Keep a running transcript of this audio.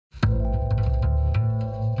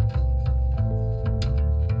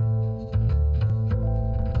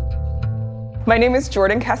My name is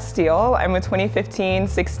Jordan Casteel. I'm a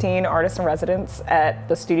 2015-16 artist in residence at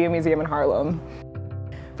the Studio Museum in Harlem.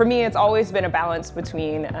 For me, it's always been a balance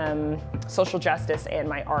between social justice and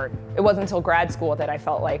my art. It wasn't until grad school that I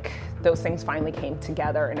felt like those things finally came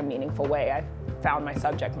together in a meaningful way. I found my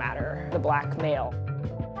subject matter, the Black male.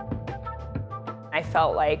 I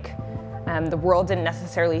felt like the world didn't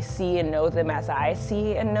necessarily see and know them as I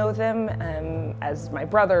see and know them, as my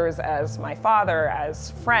brothers, as my father,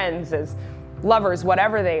 as friends, as lovers,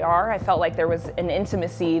 whatever they are. I felt like there was an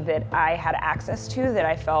intimacy that I had access to that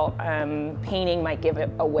I felt painting might give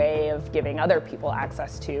it a way of giving other people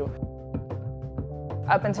access to.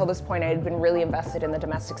 Up until this point, I had been really invested in the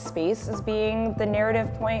domestic space as being the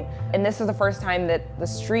narrative point, and this is the first time that the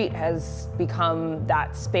street has become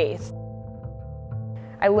that space.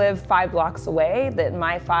 I live 5 blocks away, that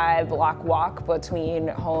my 5-block walk between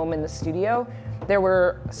home and the studio, there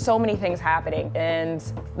were so many things happening, and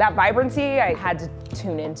that vibrancy I had to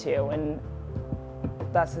tune into, and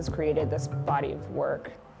thus has created this body of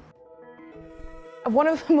work. One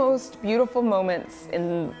of the most beautiful moments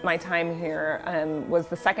in my time here was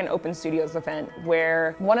the second Open Studios event,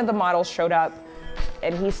 where one of the models showed up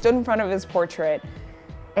and he stood in front of his portrait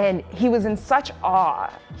and he was in such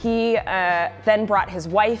awe. He then brought his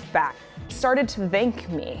wife back. He started to thank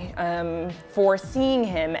me for seeing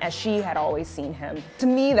him as she had always seen him. To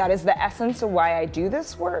me, that is the essence of why I do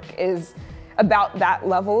this work, is about that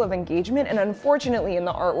level of engagement. And unfortunately, in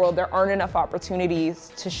the art world, there aren't enough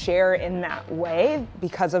opportunities to share in that way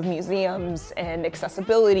because of museums and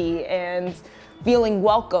accessibility, and feeling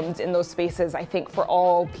welcomed in those spaces, I think, for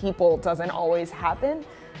all people doesn't always happen.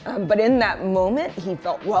 But in that moment, he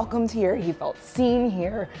felt welcomed here, he felt seen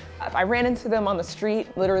here. I ran into them on the street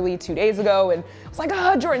literally 2 days ago, and I was like,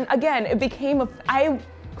 oh, Jordan, again, it became I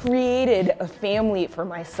created a family for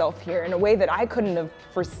myself here in a way that I couldn't have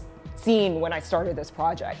foreseen when I started this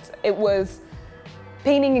project. It was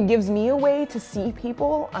painting, it gives me a way to see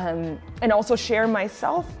people and also share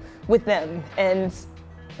myself with them, and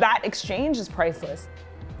that exchange is priceless.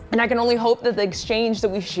 And I can only hope that the exchange that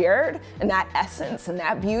we shared, and that essence and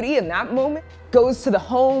that beauty and that moment, goes to the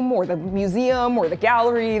home or the museum or the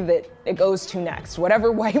gallery that it goes to next.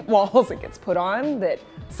 Whatever white walls it gets put on, that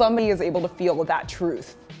somebody is able to feel that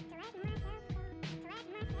truth.